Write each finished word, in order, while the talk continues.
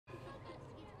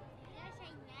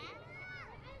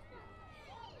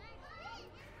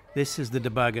This is the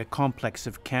Debaga complex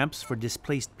of camps for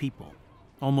displaced people.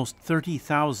 Almost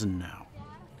 30,000 now.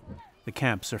 The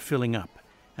camps are filling up,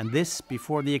 and this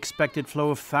before the expected flow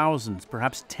of thousands,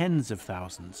 perhaps tens of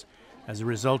thousands, as a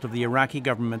result of the Iraqi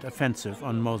government offensive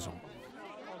on Mosul.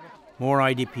 More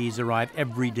IDPs arrive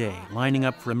every day, lining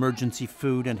up for emergency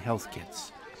food and health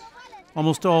kits.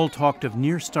 Almost all talked of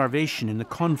near starvation in the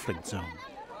conflict zone,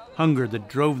 hunger that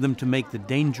drove them to make the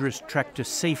dangerous trek to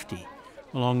safety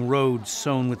along roads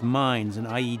sown with mines and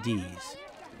IEDs.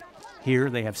 Here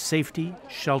they have safety,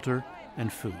 shelter,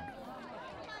 and food.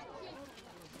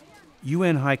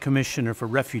 UN High Commissioner for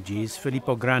Refugees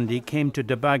Filippo Grandi came to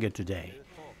Debaga today.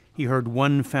 He heard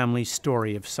one family's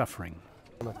story of suffering.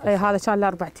 هذا كان له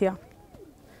 4 أيام.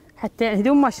 حتى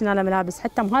هدوم ما شلنا له ملابس،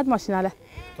 حتى مهاد ما شلنا له.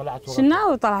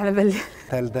 شلناه وطلع له بالليل.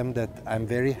 Tell them that I'm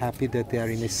very happy that they are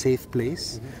in a safe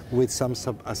place with some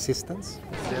assistance.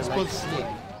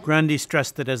 Grandi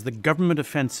stressed that as the government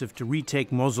offensive to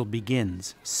retake Mosul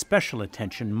begins, special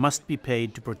attention must be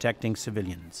paid to protecting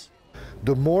civilians.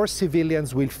 The more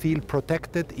civilians will feel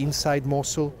protected inside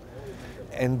Mosul,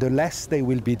 and the less they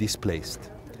will be displaced.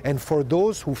 And for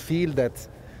those who feel that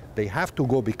they have to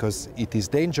go because it is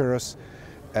dangerous,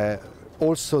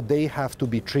 also they have to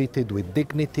be treated with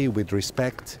dignity, with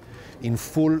respect, in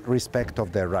full respect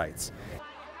of their rights.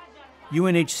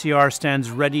 UNHCR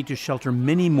stands ready to shelter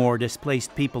many more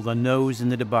displaced people than those in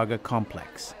the Debaga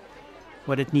complex.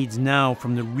 What it needs now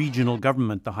from the regional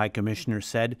government, the High Commissioner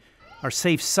said, are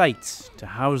safe sites to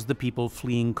house the people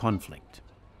fleeing conflict.